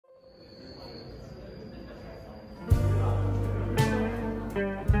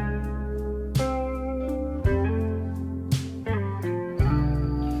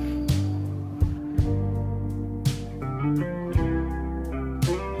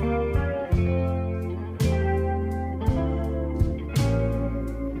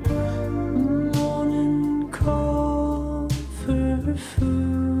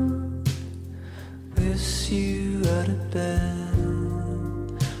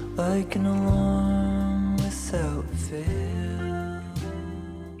Like an alarm without fail.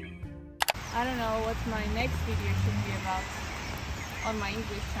 I don't know what my next video should be about on my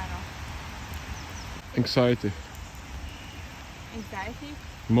English channel. Anxiety. Anxiety?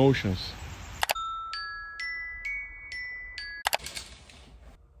 Emotions.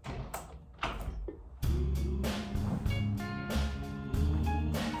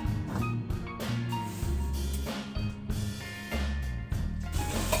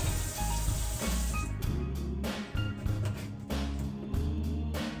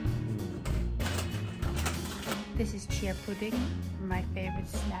 This is chia pudding, my favorite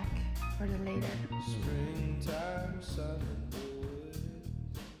snack for the later.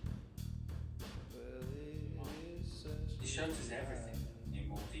 It shows us everything in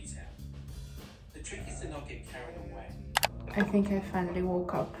more detail. The trick is to not get carried away. I think I finally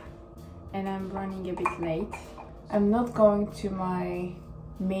woke up and I'm running a bit late. I'm not going to my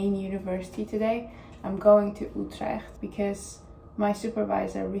main university today. I'm going to Utrecht because my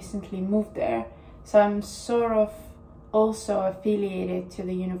supervisor recently moved there. So I'm sort of also affiliated to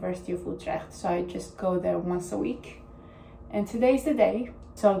the University of Utrecht. So I just go there once a week. And today's the day.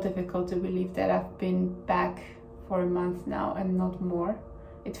 So difficult to believe that I've been back for a month now and not more.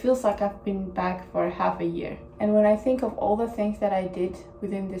 It feels like I've been back for half a year. And when I think of all the things that I did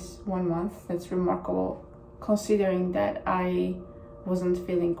within this 1 month, that's remarkable, considering that I wasn't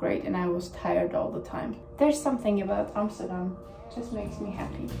feeling great and I was tired all the time. There's something about Amsterdam, just makes me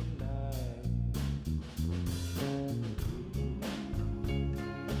happy.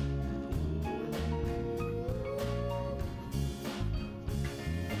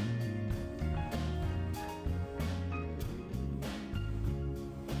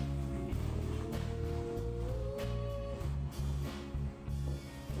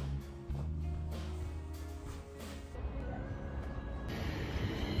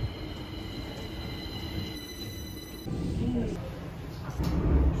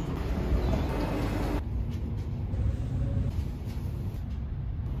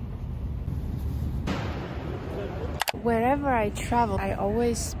 Wherever I travel, I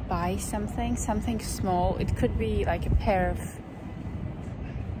always buy something small. It could be like a pair of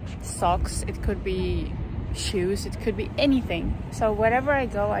socks, it could be shoes, it could be anything. So wherever I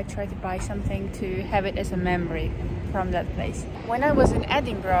go, I try to buy something to have it as a memory from that place. When I was in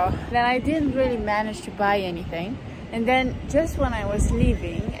Edinburgh, then I didn't really manage to buy anything. And then just when I was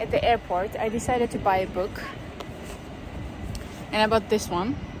leaving at the airport, I decided to buy a book. And I bought this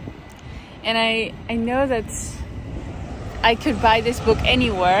one. And I know that I could buy this book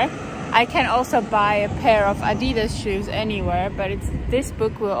anywhere. I can also buy a pair of Adidas shoes anywhere, but this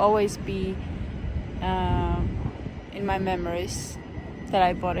book will always be in my memories that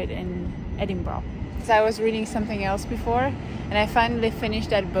I bought it in Edinburgh. So I was reading something else before and I finally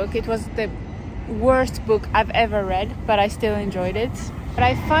finished that book. It was the worst book I've ever read, but I still enjoyed it. But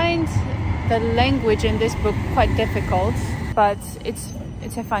I find the language in this book quite difficult, but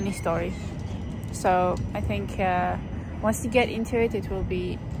it's a funny story. So I think once you get into it, it will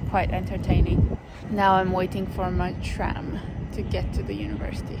be quite entertaining. Now I'm waiting for my tram to get to the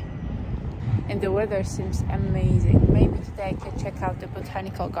university. And the weather seems amazing. Maybe today I can check out the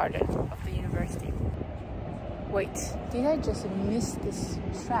botanical garden of the university. Wait, did I just miss this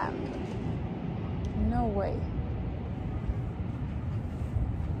tram? No way.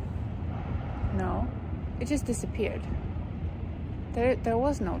 No, it just disappeared. There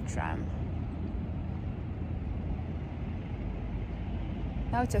was no tram.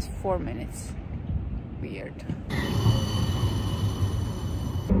 Now it's just 4 minutes. Weird.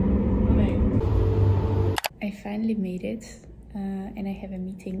 I finally made it and I have a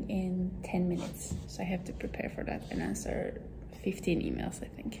meeting in 10 minutes. So I have to prepare for that and answer 15 emails, I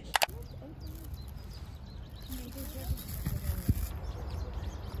think.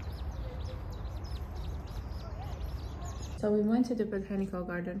 So we went to the botanical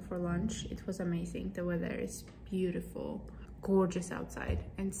garden for lunch. It was amazing. The weather is beautiful, gorgeous outside,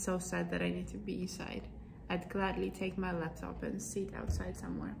 and so sad that I need to be inside. I'd gladly take my laptop and sit outside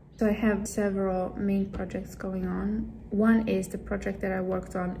somewhere. So I have several main projects going on. One is the project that I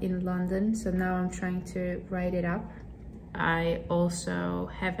worked on in London. So now I'm trying to write it up. I also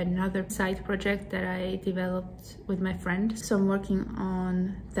have another side project that I developed with my friend. So I'm working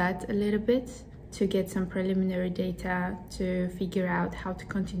on that a little bit to get some preliminary data to figure out how to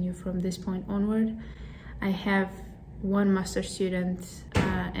continue from this point onward. I have one master student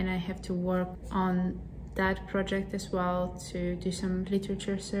and I have to work on that project as well to do some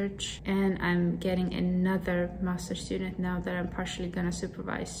literature search, and I'm getting another master student now that I'm partially gonna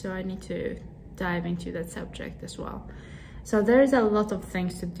supervise, so I need to dive into that subject as well. So there's a lot of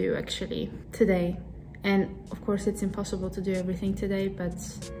things to do actually today, and of course it's impossible to do everything today, but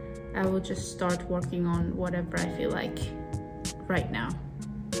I will just start working on whatever I feel like right now.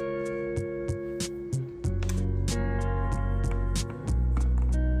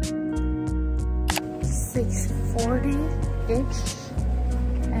 6:40-ish,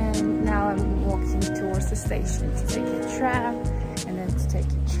 and now I'm walking towards the station to take a tram, and then to take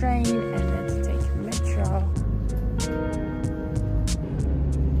a train, and then to take a metro.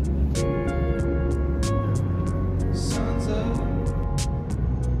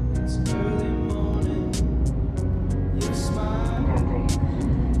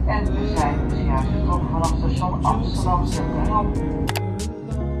 En we zijn dus juist gekomen vanaf station Amsterdam Centraal.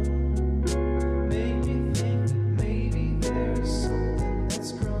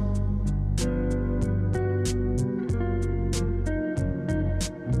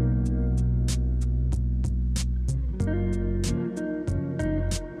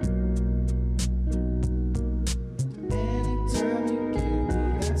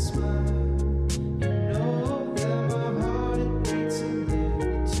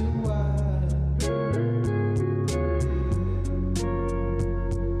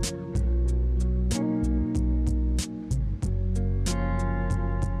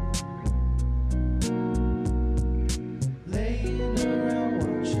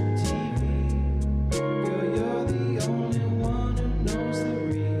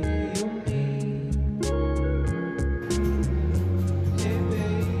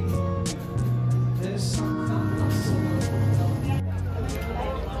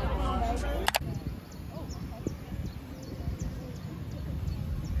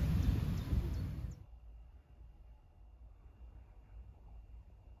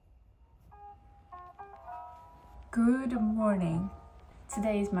 Good morning.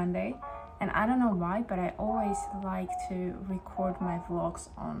 Today is Monday, and I don't know why, but I always like to record my vlogs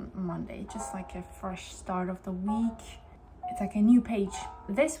on Monday, just like a fresh start of the week. It's like a new page.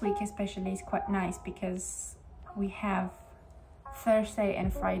 This week especially is quite nice because we have Thursday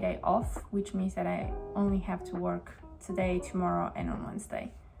and Friday off, which means that I only have to work today, tomorrow, and on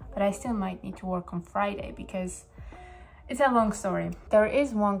Wednesday. But I still might need to work on Friday because it's a long story. There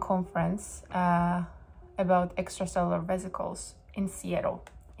is one conference about extracellular vesicles in Seattle,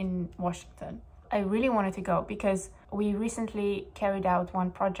 in Washington. I really wanted to go because we recently carried out one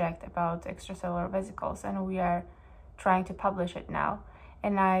project about extracellular vesicles and we are trying to publish it now.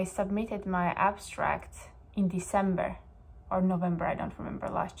 And I submitted my abstract in December or November, I don't remember,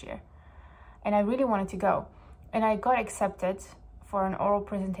 last year. And I really wanted to go. And I got accepted for an oral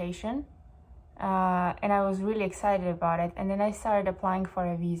presentation and I was really excited about it. And then I started applying for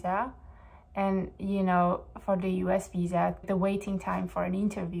a visa. And you know, for the US visa, the waiting time for an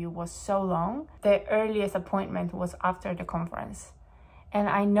interview was so long. The earliest appointment was after the conference. And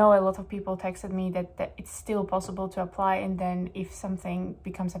I know a lot of people texted me that it's still possible to apply, and then if something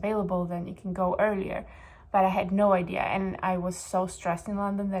becomes available, then you can go earlier. But I had no idea, and I was so stressed in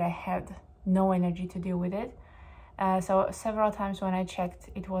London that I had no energy to deal with it. So several times when I checked,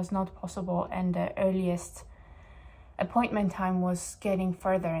 it was not possible, and the earliest appointment time was getting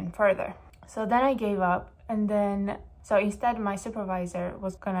further and further. So then I gave up, and then, so instead my supervisor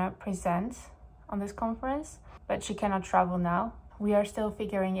was gonna present on this conference, but she cannot travel now. We are still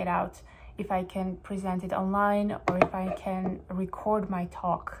figuring it out if I can present it online or if I can record my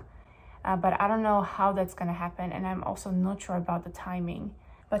talk. But I don't know how that's gonna happen, and I'm also not sure about the timing.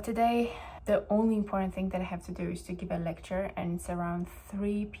 But today, the only important thing that I have to do is to give a lecture, and it's around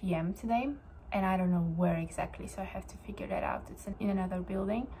 3 p.m. today. And I don't know where exactly, so I have to figure that out. It's in another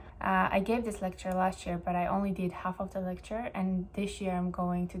building. I gave this lecture last year, but I only did half of the lecture, and this year I'm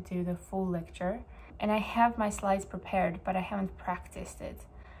going to do the full lecture. And I have my slides prepared, but I haven't practiced it.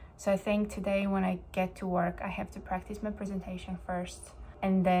 So I think today when I get to work, I have to practice my presentation first,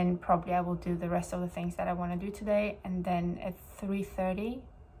 and then probably I will do the rest of the things that I want to do today. And then at 3:30,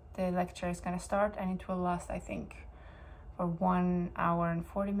 the lecture is going to start, and it will last, I think, for 1 hour and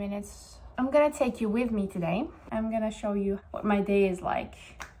 40 minutes. I'm gonna take you with me today. I'm gonna show you what my day is like.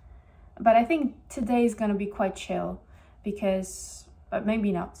 But I think today is gonna be quite chill because but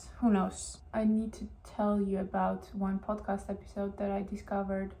maybe not, who knows. I need to tell you about one podcast episode that I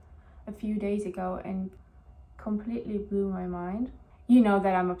discovered a few days ago and completely blew my mind. You know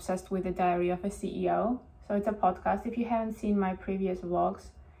that I'm obsessed with the Diary of a CEO. So it's a podcast. If you haven't seen my previous vlogs,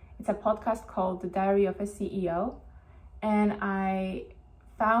 it's a podcast called The Diary of a CEO. And I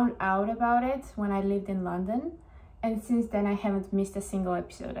found out about it when I lived in London. And since then I haven't missed a single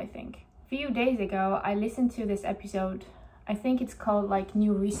episode, I think. A few days ago, I listened to this episode. I think it's called like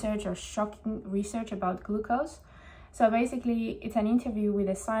New Research or Shocking Research about Glucose. So basically, it's an interview with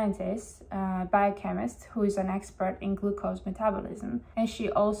a scientist, biochemist, who is an expert in glucose metabolism. And she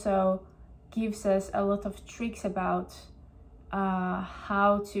also gives us a lot of tricks about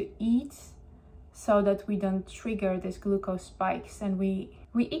how to eat so that we don't trigger these glucose spikes. And we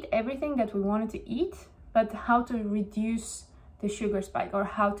eat everything that we wanted to eat, but how to reduce the sugar spike or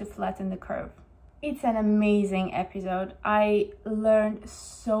how to flatten the curve. It's an amazing episode. I learned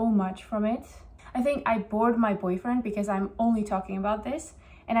so much from it. I think I bored my boyfriend because I'm only talking about this,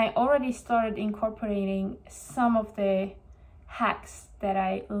 and I already started incorporating some of the hacks that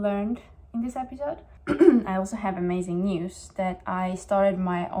I learned in this episode. I also have amazing news that I started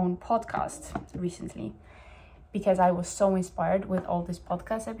my own podcast recently because I was so inspired with all these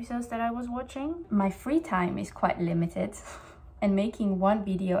podcast episodes that I was watching. My free time is quite limited and making one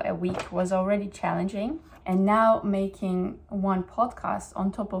video a week was already challenging, and now making one podcast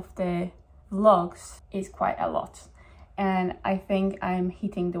on top of the vlogs is quite a lot, and I think I'm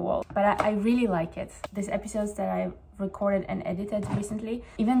hitting the wall, but I really like it. These episodes that I recorded and edited recently,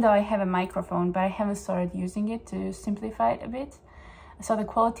 even though I have a microphone, but I haven't started using it to simplify it a bit, so the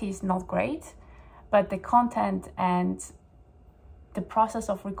quality is not great, but the content and the process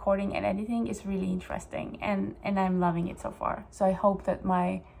of recording and editing is really interesting, and I'm loving it so far. So I hope that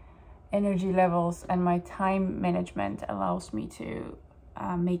my energy levels and my time management allows me to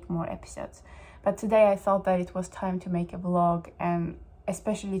make more episodes. But today I thought that it was time to make a vlog, and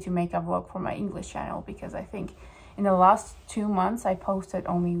especially to make a vlog for my English channel, because I think in the last 2 months I posted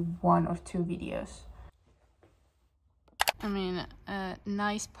only 1 or 2 videos. I mean,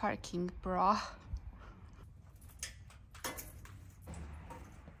 nice parking, bro.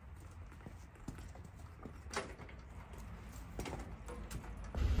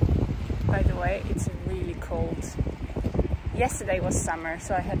 By the way, it's really cold. Yesterday was summer,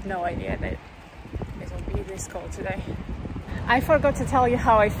 so I had no idea that it would be this cold today. I forgot to tell you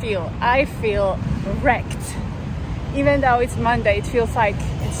how I feel. I feel wrecked. Even though it's Monday, it feels like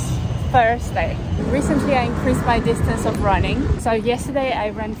it's Thursday. Recently I increased my distance of running. So yesterday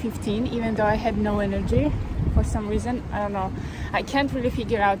I ran 15, even though I had no energy for some reason. I don't know. I can't really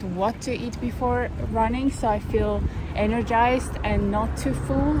figure out what to eat before running, so I feel energized and not too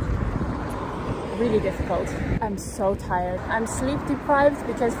full. Really difficult. I'm so tired. I'm sleep deprived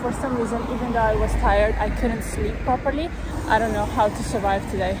because for some reason, even though I was tired, I couldn't sleep properly. I don't know how to survive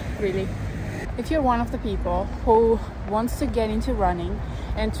today, really. If you're one of the people who wants to get into running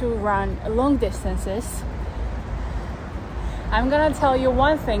and to run long distances, I'm gonna tell you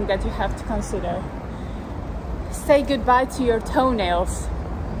one thing that you have to consider. Say goodbye to your toenails.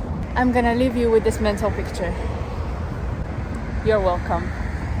 I'm gonna leave you with this mental picture. You're welcome.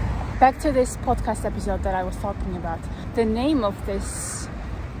 Back to this podcast episode that I was talking about. The name of this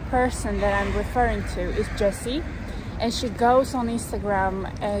person that I'm referring to is Jessie, and she goes on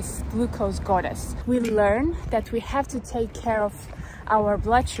Instagram as Glucose Goddess. We learn that we have to take care of our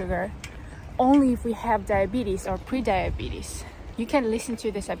blood sugar only if we have diabetes or pre-diabetes. You can listen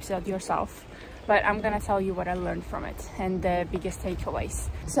to this episode yourself, but I'm gonna tell you what I learned from it and the biggest takeaways.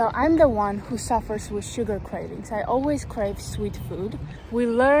 So I'm the one who suffers with sugar cravings. I always crave sweet food. We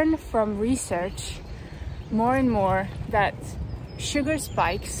learn from research more and more that sugar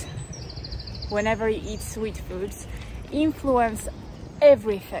spikes whenever you eat sweet foods influence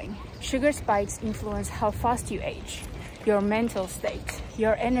everything. Sugar spikes influence how fast you age, your mental state,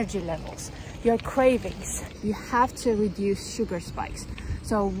 your energy levels, your cravings. You have to reduce sugar spikes.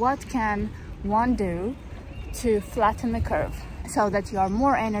 So what can one do to flatten the curve so that you are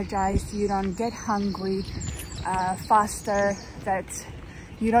more energized, you don't get hungry faster, that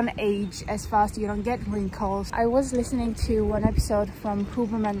you don't age as fast, you don't get wrinkles. I was listening to one episode from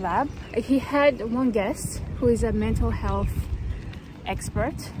Huberman Lab. He had one guest who is a mental health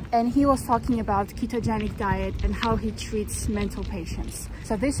expert, and he was talking about ketogenic diet and how he treats mental patients.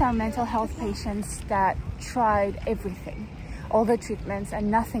 So these are mental health patients that tried everything, all the treatments,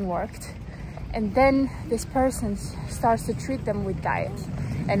 and nothing worked. And then this person starts to treat them with diet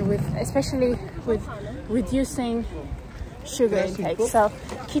and with, especially with reducing sugar intake. So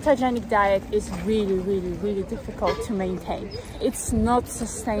ketogenic diet is really difficult to maintain. It's not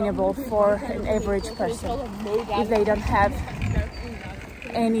sustainable for an average person if they don't have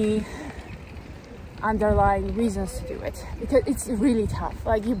any underlying reasons to do it, because it's really tough.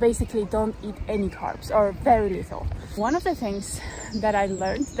 Like, you basically don't eat any carbs or very little. One of the things that I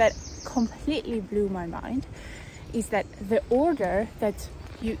learned that completely blew my mind is that the order that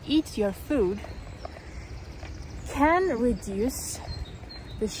you eat your food can reduce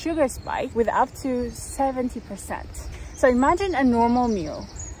the sugar spike with up to 70%. So imagine a normal meal.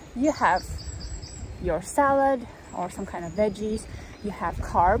 You have your salad or some kind of veggies, you have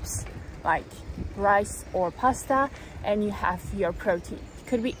carbs like rice or pasta, and you have your protein. It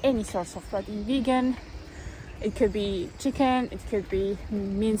could be any source of protein, vegan, it could be chicken, it could be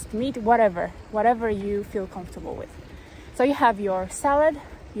minced meat, whatever you feel comfortable with. So you have your salad,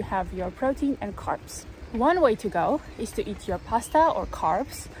 you have your protein and carbs. One way to go is to eat your pasta or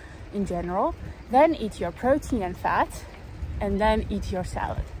carbs in general, then eat your protein and fat, and then eat your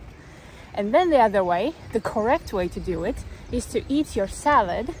salad. And then the other way, the correct way to do it, is to eat your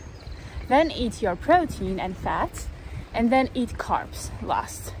salad, then eat your protein and fat, and then eat carbs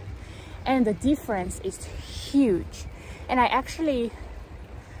last. And the difference is huge. And I actually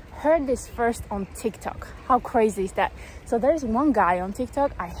heard this first on TikTok. How crazy is that? So there's one guy on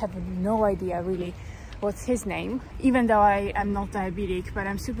TikTok, I have no idea really what's his name, even though I am not diabetic, but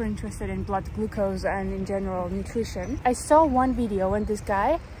I'm super interested in blood glucose and in general nutrition. I saw one video when this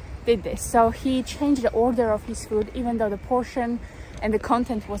guy did this. So he changed the order of his food, even though the portion and the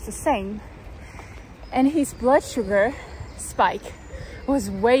content was the same, and his blood sugar spike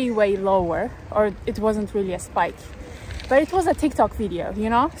was way lower, or it wasn't really a spike, but it was a TikTok video, you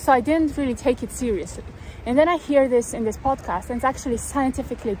know, so I didn't really take it seriously. And then I hear this in this podcast, and it's actually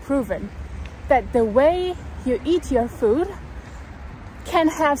scientifically proven that the way you eat your food can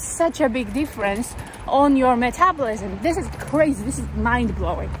have such a big difference on your metabolism. This is crazy, this is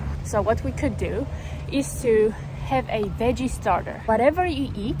mind-blowing. So what we could do is to have a veggie starter. Whatever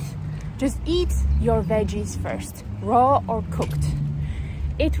you eat, just eat your veggies first, raw or cooked.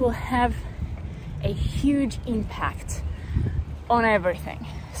 It will have a huge impact on everything.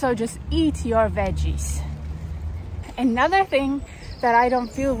 So just eat your veggies. Another thing that I don't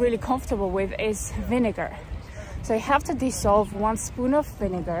feel really comfortable with is vinegar. So you have to dissolve 1 spoon of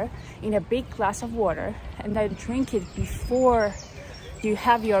vinegar in a big glass of water and then drink it before you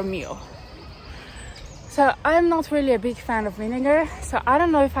have your meal. So I'm not really a big fan of vinegar, so I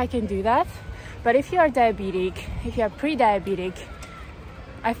don't know if I can do that. But if you are diabetic, if you are pre-diabetic,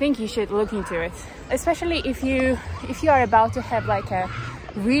 I think you should look into it. Especially if you are about to have like a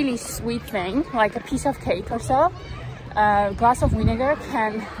really sweet thing, like a piece of cake or so, a glass of vinegar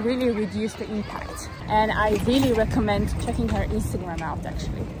can really reduce the impact. And I really recommend checking her Instagram out,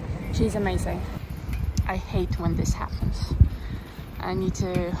 actually. She's amazing. I hate when this happens. I need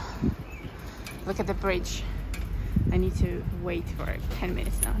to look at the bridge. I need to wait for 10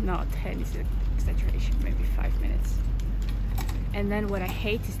 minutes now. No, 10 is an exaggeration, maybe 5 minutes. And then what I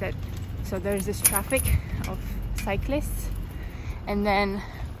hate is that, so there's this traffic of cyclists, and then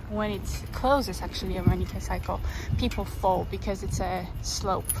when it closes, actually, when you can cycle, people fall because it's a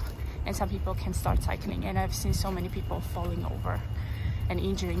slope and some people can start cycling, and I've seen so many people falling over and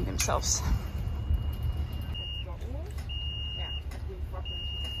injuring themselves.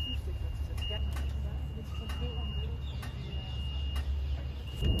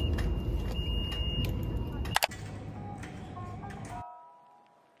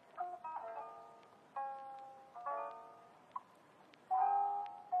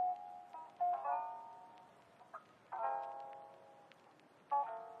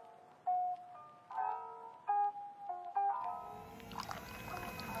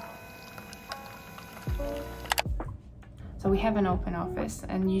 So we have an open office,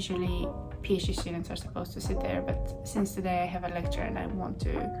 and usually PhD students are supposed to sit there, but since today I have a lecture and I want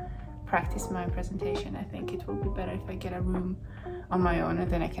to practice my presentation, I think it will be better if I get a room on my own, and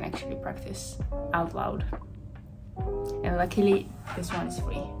then I can actually practice out loud. And luckily this one is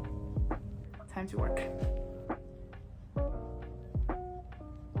free. Time to work.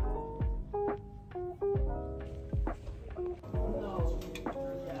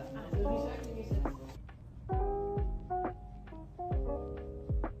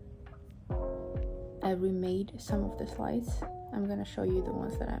 I remade some of the slides. I'm gonna show you the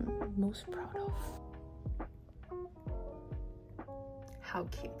ones that I'm most proud of. How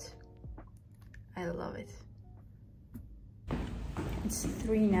cute. I love it. It's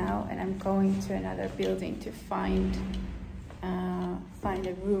 3 now, and I'm going to another building to find find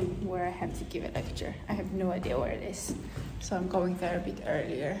a room where I have to give a lecture. I have no idea where it is, so I'm going there a bit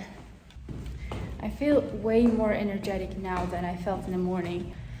earlier. I feel way more energetic now than I felt in the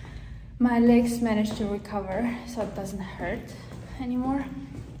morning. My legs managed to recover, so it doesn't hurt anymore.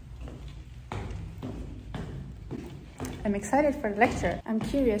 I'm excited for the lecture. I'm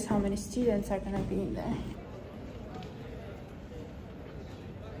curious how many students are gonna be in there.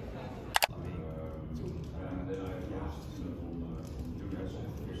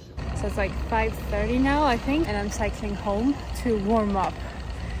 So it's like 5:30 now, I think, and I'm cycling home to warm up.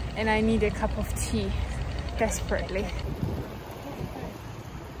 And I need a cup of tea desperately.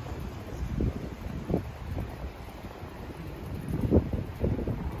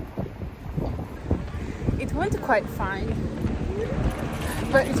 It went quite fine,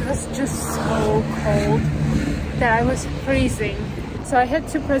 but it was just so cold that I was freezing. So I had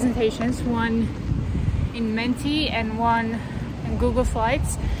 2 presentations, one in Menti and one in Google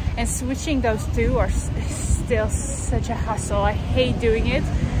Slides, and switching those 2 are still such a hassle. I hate doing it,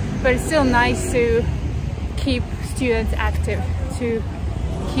 but it's still nice to keep students active, to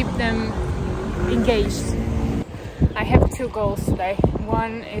keep them engaged. I have 2 goals today.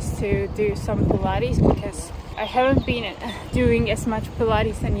 One is to do some Pilates because I haven't been doing as much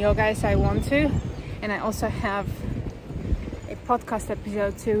Pilates and yoga as I want to. And I also have a podcast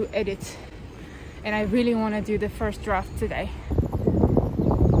episode to edit. And I really want to do the first draft today.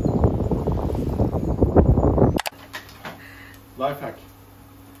 Life hack.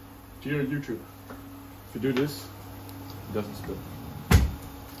 Dear YouTube, if you do this, it doesn't spill.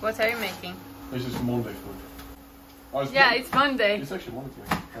 What are you making? This is Monday food. Oh, It's Monday. It's actually Monday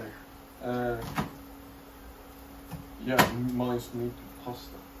today. Yeah, mine's meat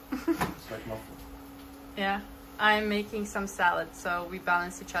pasta. It's like muffin. Yeah, I'm making some salad, so we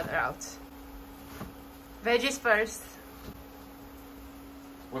balance each other out. Veggies first.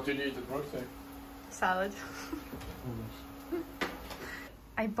 What did you eat at work today? Salad.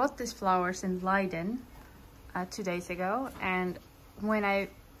 I bought these flowers in Leiden 2 days ago, and when I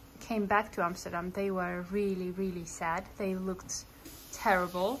came back to Amsterdam, they were really sad. They looked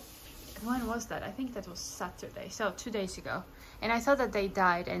terrible. When was that? I think that was Saturday, so 2 days ago. And I thought that they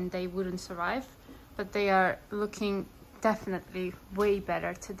died and they wouldn't survive, but they are looking definitely way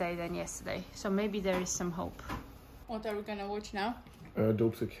better today than yesterday. So maybe there is some hope. What are we gonna watch now?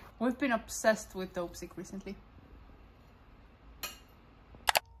 Dopesick. We've been obsessed with Dopesick recently.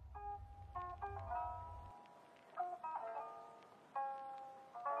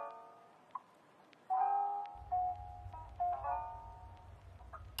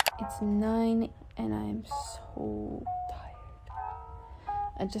 It's 9 and I'm so tired.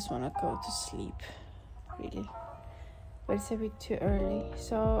 I just want to go to sleep, really. But it's a bit too early.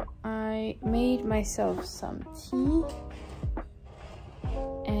 So I made myself some tea.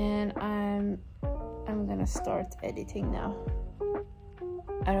 And I'm gonna start editing now.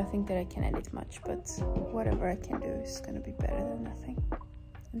 I don't think that I can edit much, but whatever I can do is gonna be better than nothing.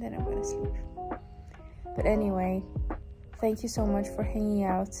 And then I'm gonna sleep. But anyway, thank you so much for hanging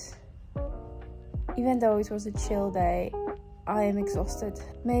out. Even though it was a chill day, I am exhausted.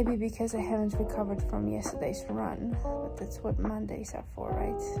 Maybe because I haven't recovered from yesterday's run, but that's what Mondays are for,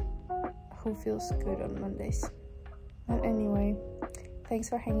 right? Who feels good on Mondays? But anyway, thanks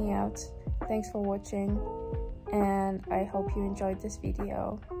for hanging out. Thanks for watching. And I hope you enjoyed this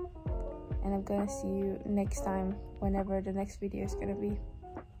video. And I'm gonna see you next time, whenever the next video is gonna be.